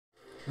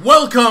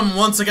Welcome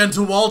once again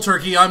to Wall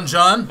Turkey. I'm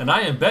John. And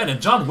I am Ben.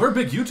 And John, we're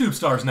big YouTube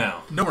stars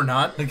now. No, we're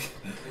not.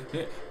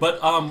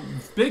 But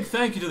big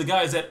thank you to the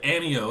guys at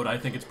Aniode, I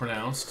think it's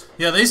pronounced.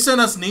 Yeah, they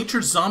sent us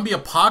Nature's Zombie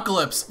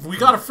Apocalypse. We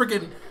got a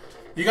freaking...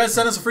 You guys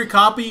sent us a free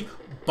copy.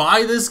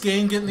 Buy this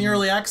game, get in the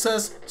early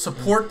access,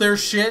 support their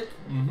shit.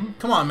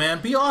 Come on, man.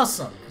 Be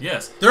awesome.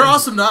 Yes. They're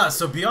awesome to us,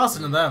 so be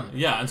awesome to them.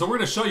 Yeah, and so we're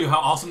going to show you how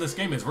awesome this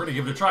game is. We're going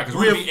to give it a try, because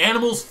we're going to be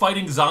animals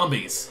fighting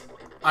zombies.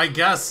 I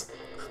guess.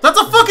 That's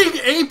a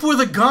fucking ape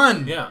with a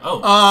gun. Yeah.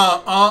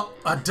 Oh.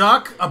 A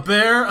duck, a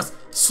bear, a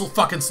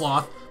fucking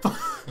sloth.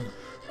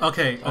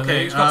 Okay.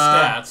 He's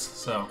got stats,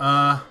 so.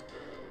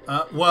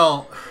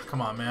 Well,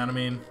 come on, man. I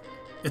mean,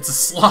 it's a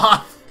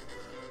sloth.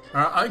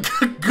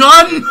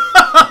 Gun.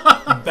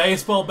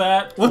 Baseball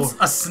bat. What's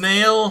a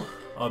snail?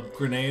 A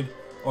grenade,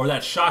 or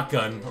that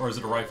shotgun, or is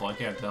it a rifle? I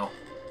can't tell.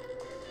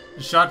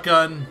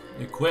 Shotgun.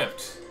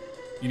 Equipped.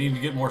 You need to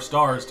get more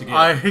stars to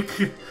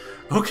get.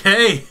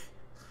 Okay.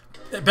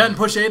 Ben,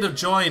 push A to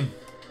join.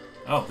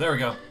 Oh, there we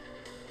go.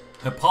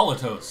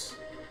 Hippolytos.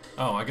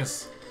 Oh, I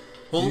guess.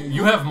 Well,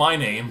 you have my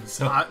name,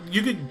 so.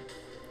 You could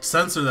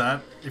censor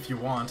that if you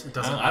want. It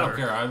doesn't matter. I don't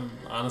care. I've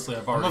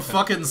already. I'm a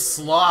fucking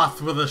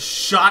sloth with a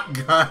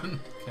shotgun.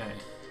 Okay.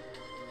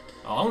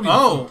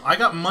 I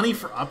got money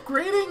for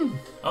upgrading?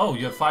 Oh,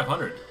 you have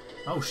 500.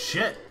 Oh,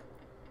 shit.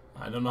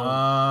 I don't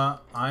know.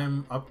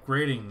 I'm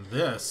upgrading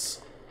this.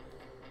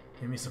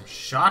 Give me some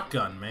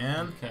shotgun,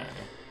 man. Okay.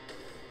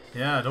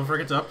 Yeah, don't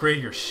forget to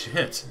upgrade your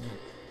shit.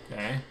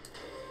 Okay.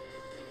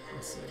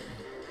 Let's see.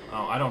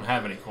 Oh, I don't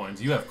have any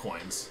coins. You have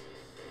coins.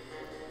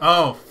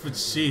 Oh,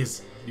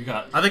 jeez. You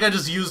got... I think I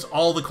just used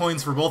all the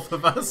coins for both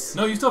of us.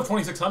 No, you still have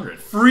 2,600.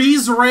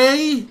 Freeze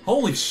ray?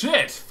 Holy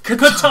shit!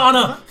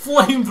 Katana!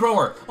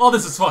 Flamethrower! Oh,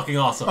 this is fucking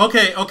awesome.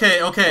 Okay.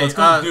 Let's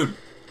go, dude.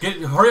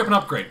 Hurry up and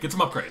upgrade. Get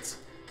some upgrades.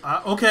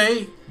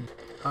 Okay.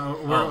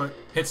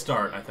 Hit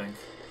start, I think.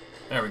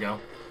 There we go.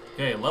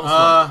 Okay, level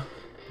select.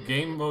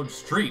 Game mode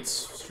streets.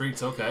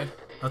 Streets, okay.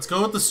 Let's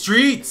go with the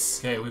streets.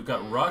 Okay, we've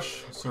got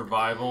rush,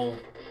 survival.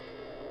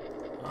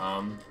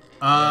 And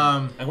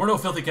we're no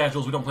filthy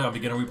casuals. We don't play on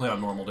beginner. We play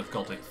on normal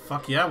difficulty.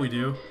 Fuck yeah, we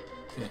do.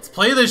 Okay. Let's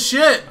play this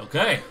shit.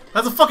 Okay.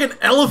 That's a fucking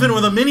elephant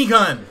with a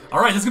minigun. All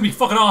right, this is gonna be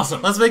fucking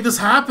awesome. Let's make this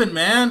happen,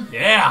 man.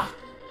 Yeah.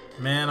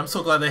 Man, I'm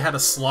so glad they had a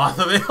sloth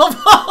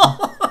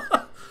available.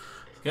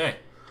 Okay.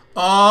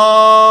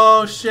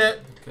 Oh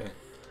shit. Okay.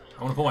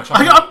 I want to pull my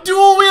shotgun. I'm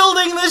dual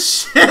wielding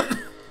this shit.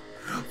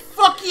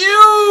 Fuck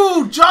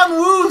you, John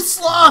Woo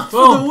sloth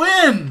for the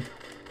win.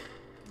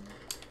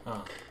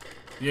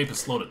 The ape is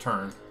slow to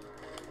turn.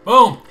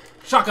 Boom!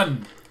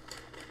 Shotgun!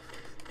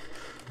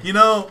 You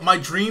know, my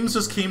dreams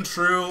just came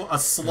true. A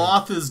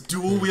sloth is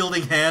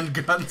dual-wielding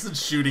handguns and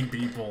shooting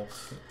people.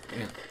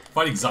 Yeah.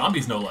 Fighting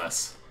zombies, no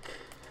less.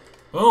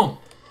 Boom!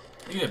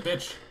 Eat it,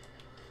 bitch.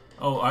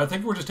 Oh, I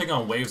think we're just taking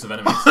on waves of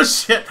enemies. Oh,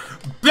 shit!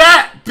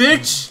 Bat,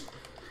 bitch!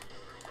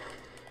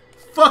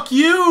 Fuck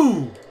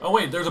you! Oh,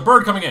 wait, there's a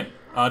bird coming in.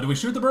 Do we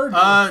shoot the bird?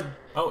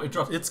 Oh, it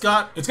dropped. It's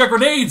got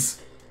grenades!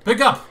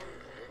 Pick up!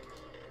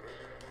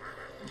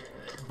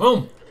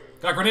 Boom!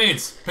 Got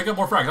grenades. Pick up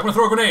more frags. I'm gonna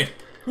throw a grenade.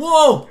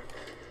 Whoa!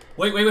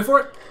 Wait for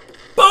it.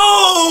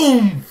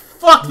 Boom!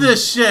 Fuck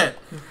this shit.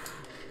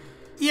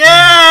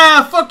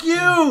 Yeah! Fuck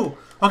you!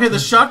 Okay, the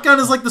shotgun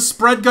is like the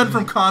spread gun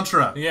from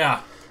Contra.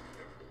 Yeah.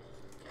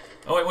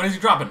 Oh wait, what is he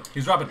dropping?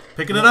 He's dropping.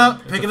 Picking it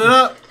up. Picking it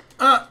up.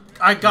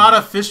 I got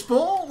a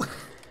fishbowl.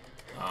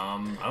 I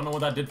don't know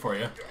what that did for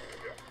you.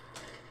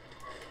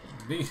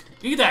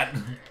 Eat that!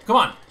 Come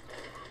on.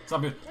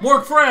 Stop.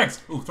 More frags!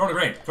 Ooh, throwing a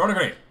grenade. Throwing a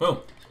grenade. Boom.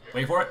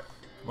 Wait for it.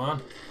 Come on.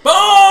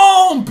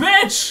 Boom!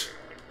 Bitch!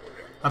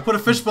 I put a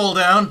fishbowl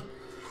down.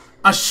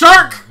 A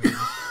shark!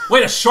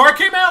 Wait, a shark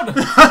came out?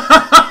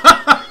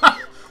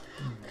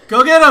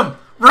 Go get him!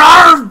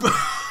 Rawr!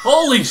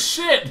 Holy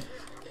shit!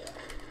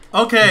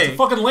 Okay. It's a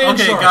fucking land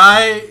shark.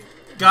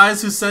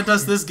 Guys who sent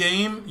us this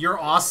game, you're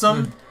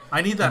awesome.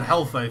 I need that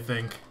health, I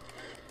think.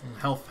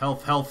 Health.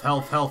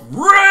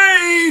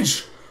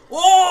 Rage!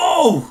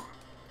 Oh!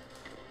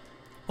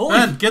 Holy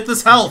Ben, get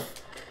this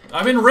health.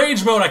 I'm in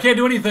rage mode. I can't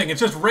do anything. It's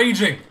just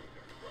raging.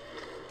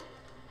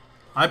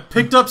 I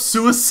picked up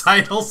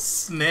suicidal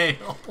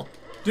snail.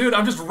 Dude,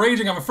 I'm just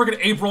raging. I'm a freaking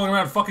ape rolling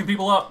around fucking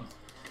people up.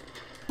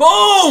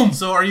 Boom!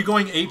 So are you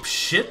going ape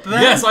shit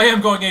then? Yes, I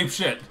am going ape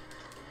shit.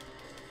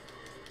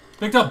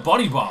 Picked up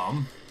Bunny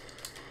Bomb.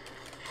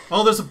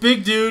 Oh, there's a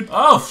big dude.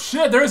 Oh,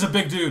 shit. There is a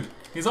big dude.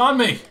 He's on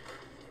me.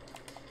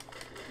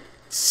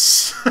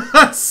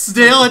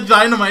 Snail and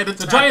dynamite attached.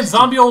 The giant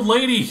zombie old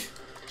lady.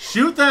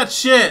 Shoot that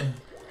shit.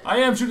 I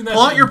am shooting that.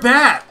 Pull out your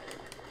bat.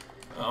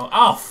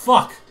 Oh,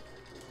 fuck.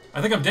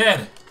 I think I'm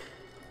dead.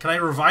 Can I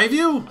revive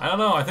you? I don't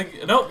know. I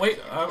think... No, wait.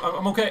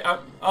 I'm okay.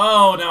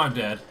 Oh, now I'm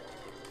dead.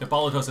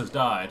 Hippolytos has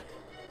died.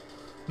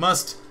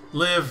 Must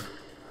live.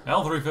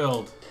 Health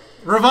refilled.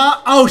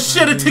 Revive. Oh,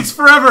 shit. It takes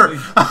forever.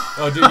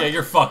 Oh, dude. Yeah,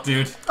 you're fucked,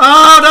 dude.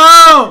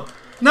 Oh,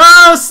 no.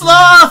 No,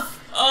 sloth.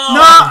 Oh.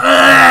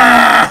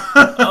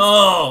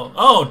 No.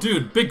 Oh,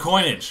 dude. Big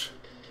coinage.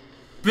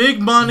 Big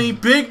money.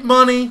 Big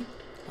money.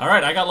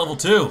 Alright, I got level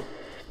 2.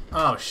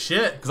 Oh,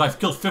 shit. Because I've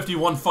killed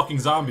 51 fucking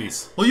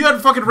zombies. Well, you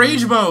had fucking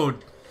rage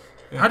mode.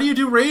 How do you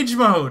do rage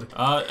mode?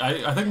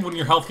 I think when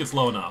your health gets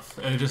low enough,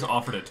 and it just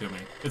offered it to me.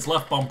 It's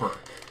left bumper.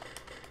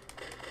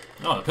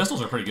 No, the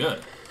pistols are pretty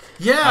good.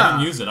 Yeah. I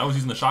didn't use it. I was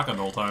using the shotgun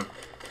the whole time.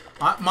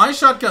 My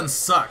shotgun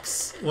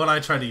sucks when I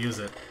try to use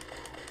it.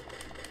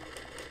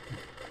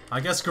 I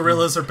guess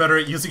gorillas are better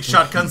at using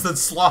shotguns than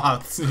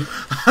sloths.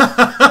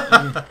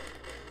 The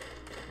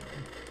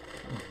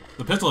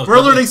pistol. We're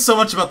learning so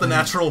much about the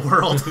natural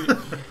world.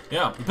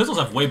 Yeah, the pistols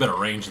have way better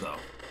range though.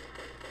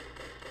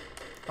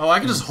 Oh, I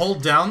can just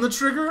hold down the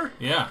trigger?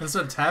 Yeah.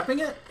 Instead of tapping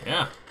it?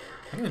 Yeah.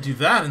 I'm gonna do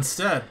that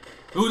instead.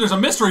 Ooh, there's a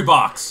mystery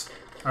box.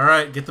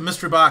 Alright, get the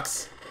mystery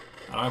box.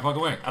 Out of my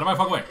fucking way. Out of my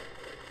fucking way.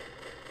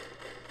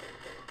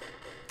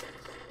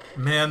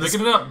 Man, this...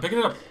 Picking it up. Picking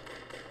it up.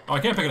 Oh, I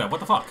can't pick it up. What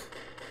the fuck?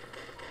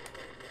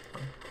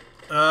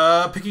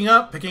 Picking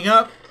up, picking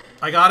up.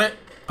 I got it.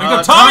 Picked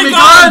up Tommy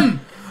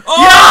gun!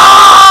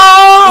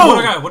 Oh! What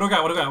do I got? What do I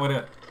got? What do I got? What do I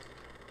got?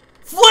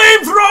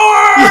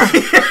 Flamethrower!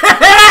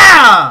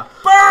 Yeah!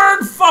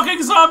 Burn!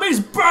 Fucking zombies!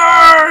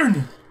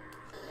 Burn!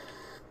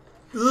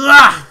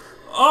 Ugh.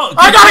 Oh,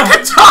 I got a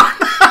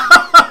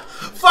katana!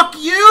 Fuck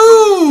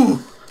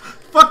you!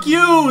 Fuck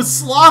you!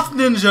 Sloth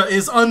Ninja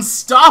is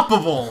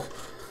unstoppable!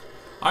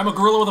 I'm a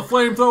gorilla with a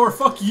flamethrower.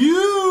 Fuck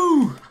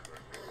you!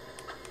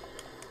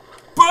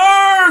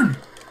 Burn!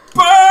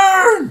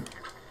 Burn!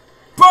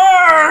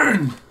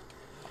 Burn!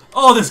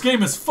 Oh, this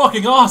game is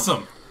fucking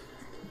awesome.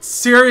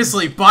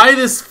 Seriously, buy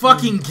this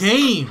fucking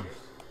game.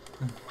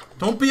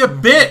 Don't be a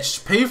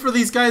bitch. Pay for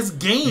these guys'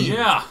 game.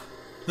 Yeah.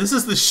 This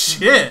is the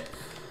shit.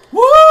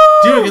 Woo!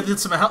 Dude, you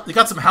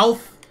got some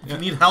health. If you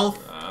need health.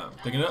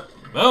 Picking it up.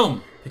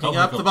 Boom. Picking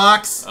up the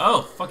box.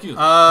 Oh, fuck you.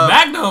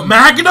 Magnum!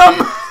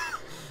 Magnum!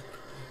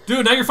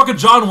 Dude, now you're fucking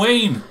John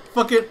Wayne.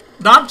 Fuck it.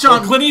 Not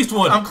John. Clint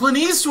Eastwood. I'm Clint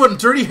Eastwood.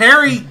 Dirty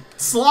Harry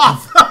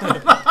Sloth.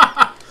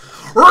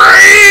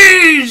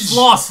 Rage!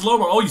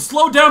 Slow-mo. Oh, you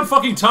slowed down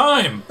fucking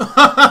time.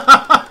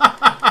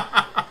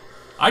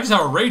 I just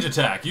have a rage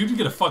attack. You can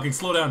get a fucking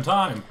slow down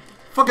time.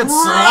 Fucking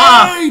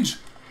sloth. Rage!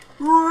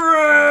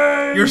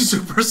 Rage! You're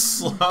super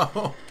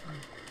slow.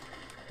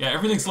 Yeah,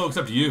 everything's slow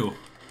except you.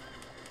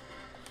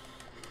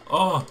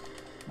 Oh.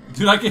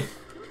 Dude, I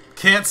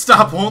can't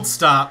stop, won't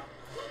stop.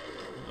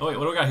 Oh, wait,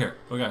 what do we got here?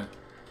 What do we got?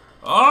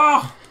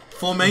 Oh!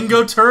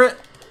 Flamingo turret?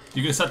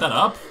 You gonna set that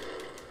up?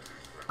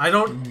 I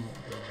don't...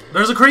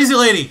 There's a crazy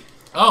lady!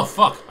 Oh,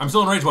 fuck. I'm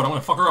still in rage mode. I'm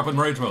gonna fuck her up in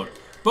rage mode.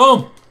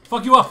 Boom!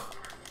 Fuck you up.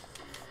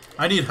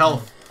 I need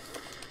health.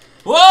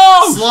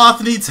 Whoa!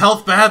 Sloth needs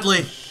health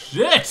badly.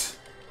 Shit!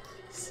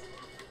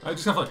 I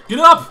just have to... Get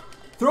up!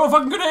 Throw a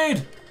fucking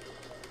grenade!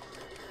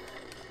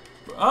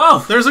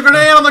 Oh! There's a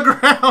grenade on the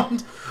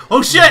ground!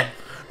 Oh shit!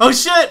 Oh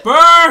shit!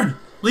 Burn!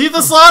 Leave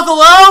the sloth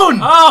alone!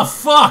 Oh,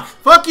 fuck!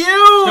 Fuck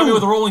you! Hit me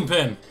with a rolling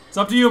pin. It's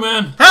up to you,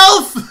 man.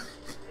 Health!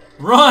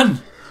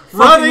 Run!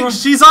 Running! Run.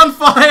 She's on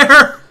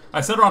fire! I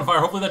set her on fire.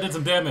 Hopefully that did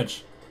some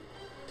damage.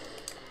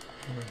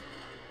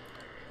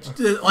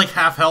 Like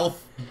half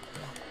health.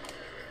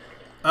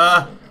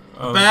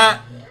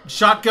 Bat,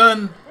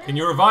 shotgun. Can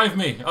you revive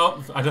me?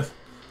 Oh, I could.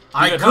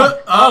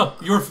 Oh,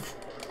 you're.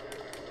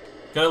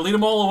 Gotta lead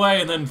them all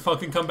away and then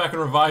fucking come back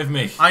and revive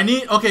me. I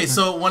need. Okay,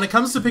 so when it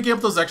comes to picking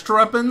up those extra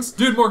weapons,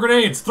 dude, more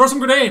grenades. Throw some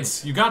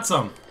grenades. You got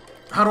some.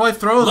 How do I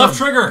throw them? Left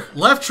trigger.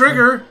 Left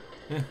trigger.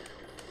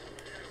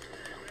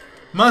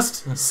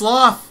 Must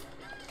sloth.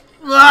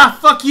 Ah,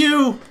 fuck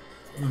you.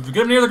 Get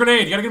him near the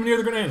grenade. You gotta get him near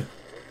the grenade.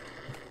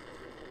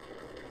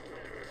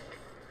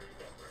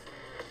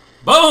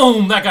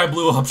 Boom! That guy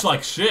blew up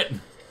like shit.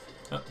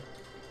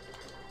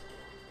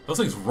 Those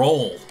things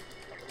roll.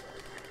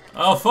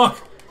 Oh, fuck.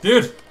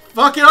 Dude.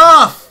 Fuck it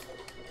off!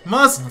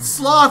 Must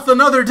sloth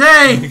another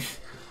day!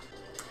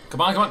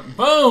 Come on, come on.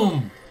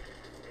 Boom!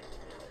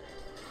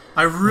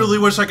 I really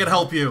wish I could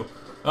help you.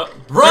 Run!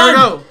 There we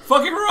go.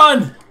 Fucking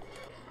run!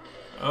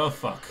 Oh,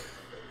 fuck.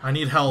 I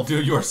need help.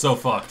 Dude, you are so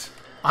fucked.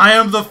 I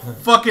am the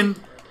fucking...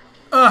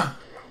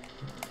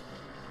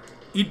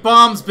 Eat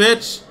bombs,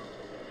 bitch.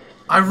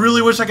 I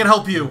really wish I could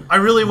help you. I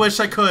really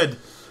wish I could.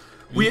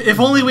 If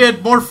only we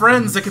had more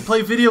friends that could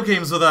play video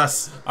games with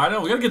us. I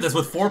know, we gotta get this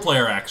with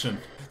 4-player action.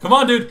 Come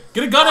on, dude.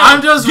 Get a gun out.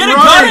 I'm just Get running.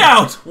 a gun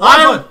out.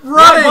 I'm running.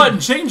 Y button.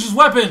 Change his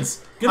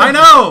weapons. I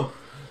know.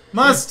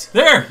 Must.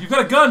 There. You've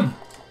got a gun.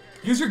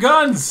 Use your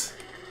guns.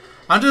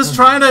 I'm just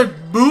trying to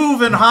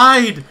move and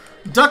hide.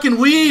 Duck and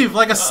weave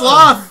like a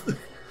sloth.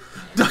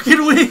 Duck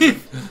and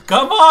weave.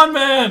 Come on,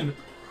 man.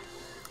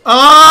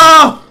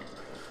 Oh.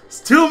 It's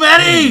too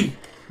many.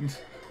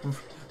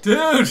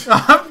 Dude.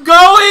 I'm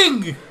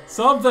going.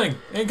 Something.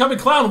 Incoming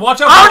clown.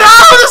 Watch out. Oh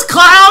no, there's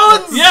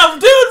clowns. Yeah,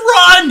 dude,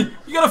 run.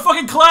 You got a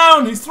fucking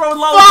clown. He's throwing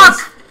lollipops.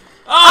 Fuck.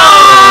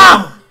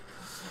 Oh.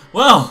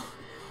 Well,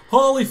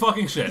 holy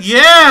fucking shit.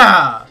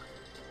 Yeah.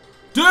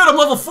 Dude, I'm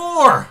level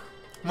 4.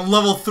 I'm on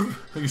level 3.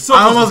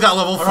 I almost got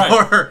level 4.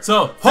 Right.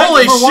 So,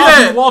 holy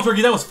shit. Walter,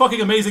 that was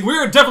fucking amazing.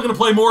 We're definitely gonna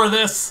play more of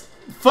this.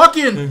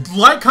 Fucking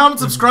like, comment,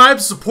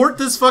 subscribe, support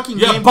this fucking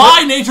game. Yeah,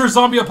 bye Nature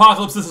Zombie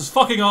Apocalypse. This is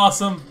fucking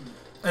awesome.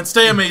 And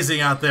stay amazing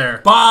out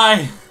there.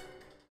 Bye.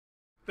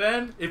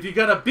 Ben, if you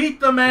gotta beat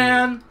the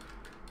man,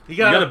 you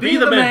gotta be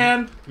the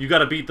man. You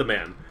gotta beat the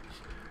man.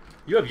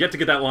 You have yet to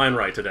get that line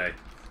right today.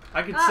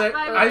 I can say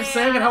I'm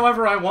saying it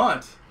however I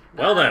want.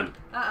 Well then.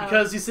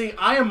 Because you see,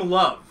 I am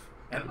love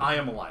and I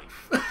am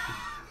life.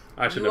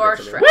 I should You never are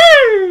say Shrek.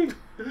 that.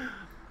 Whee!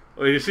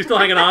 Wait, is she still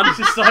hanging on?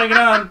 She's still hanging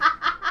on.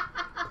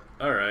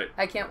 All right.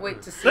 I can't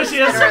wait to see There she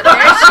is. There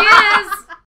she is.